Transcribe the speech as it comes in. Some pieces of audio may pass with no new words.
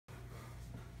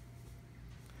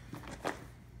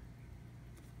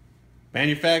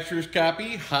Manufacturer's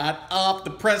copy, hot off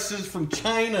the presses from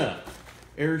China.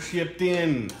 Airshipped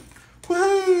in.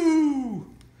 Woo!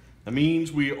 That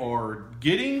means we are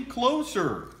getting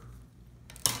closer.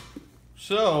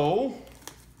 So,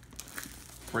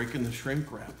 breaking the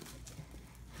shrink wrap.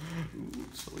 Ooh,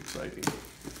 it's so exciting.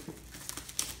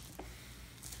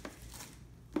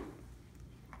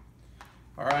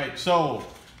 All right, so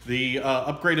the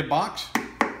upgraded box,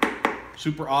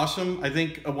 super awesome. I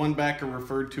think one backer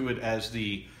referred to it as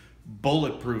the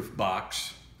bulletproof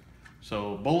box.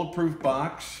 So bulletproof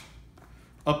box,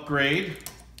 upgrade,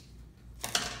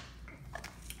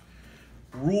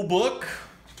 rule book,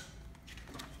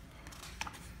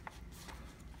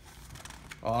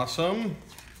 awesome,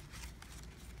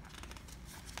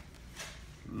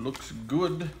 looks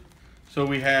good. So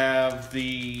we have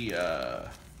the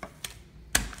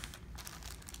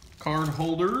card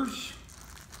holders,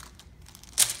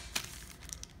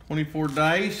 24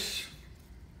 dice,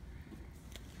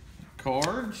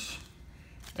 cards,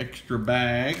 extra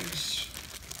bags.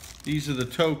 These are the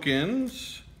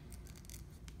tokens.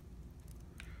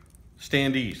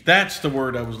 Standees. That's the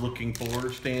word I was looking for.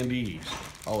 Standees.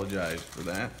 Apologize for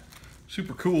that.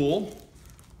 Super cool.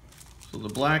 So the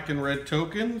black and red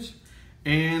tokens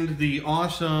and the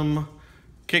awesome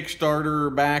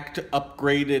Kickstarter backed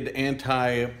upgraded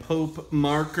anti-Pope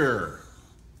marker.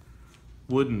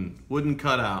 Wooden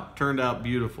cutout. Turned out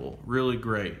beautiful. Really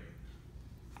great.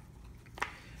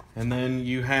 And then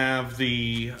you have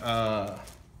the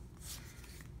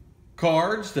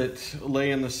cards that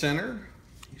lay in the center.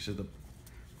 These are the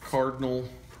cardinal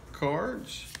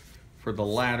cards for the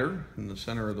ladder in the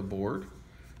center of the board.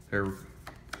 They're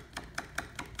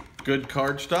good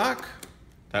cardstock.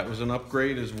 That was an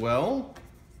upgrade as well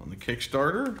on the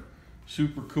Kickstarter.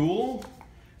 Super cool.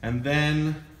 And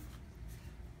then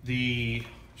the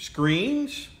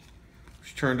screens,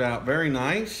 which turned out very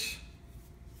nice.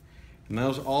 And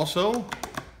those also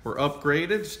were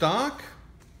upgraded stock.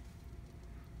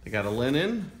 They got a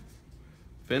linen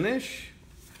finish.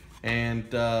 And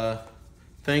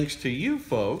thanks to you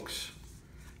folks,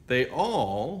 they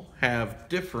all have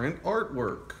different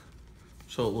artwork.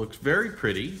 So it looks very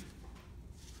pretty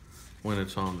when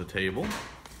it's on the table.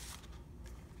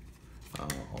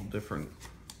 All different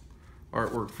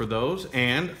artwork for those.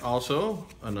 And also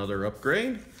another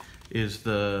upgrade is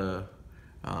the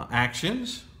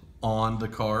actions on the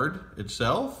card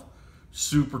itself.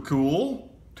 Super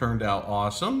cool. Turned out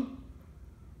awesome.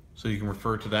 So you can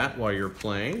refer to that while you're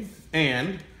playing.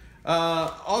 And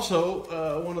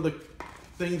also one of the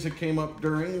things that came up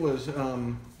during was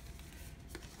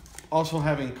also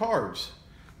having cards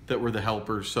that were the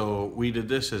helpers. So we did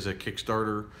this as a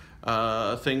Kickstarter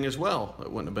thing as well.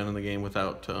 It wouldn't have been in the game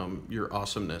without your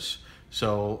awesomeness.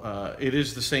 So it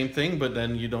is the same thing, but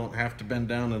then you don't have to bend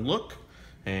down and look,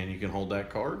 and you can hold that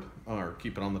card or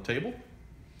keep it on the table.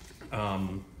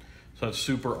 So that's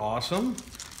super awesome.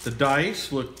 The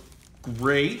dice look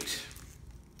great.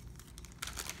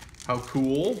 How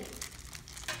cool.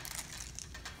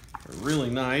 They're really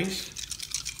nice.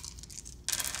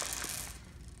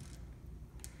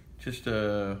 Just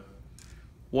a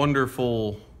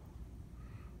wonderful.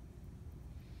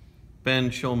 Ben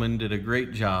Shulman did a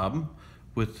great job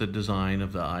with the design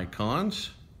of the icons.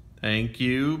 Thank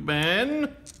you,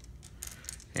 Ben.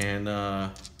 And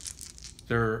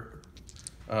they're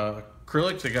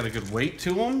acrylics. They got a good weight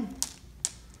to them.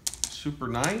 Super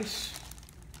nice.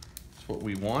 That's what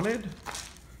we wanted.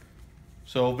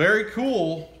 So very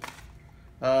cool.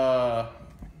 I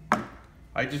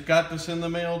just got this in the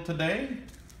mail today.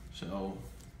 So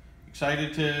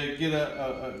excited to get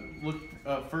a look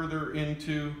further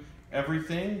into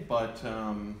everything, but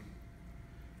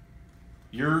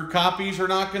your copies are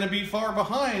not going to be far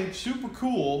behind. Super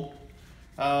cool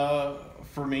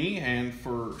for me and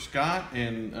for Scott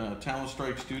and Talon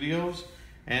Studios,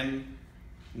 and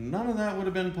none of that would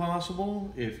have been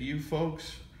possible if you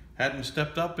folks hadn't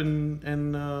stepped up and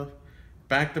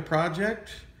backed the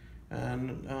project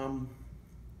and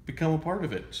become a part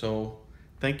of it. So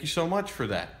thank you so much for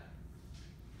that.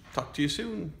 Talk to you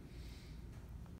soon.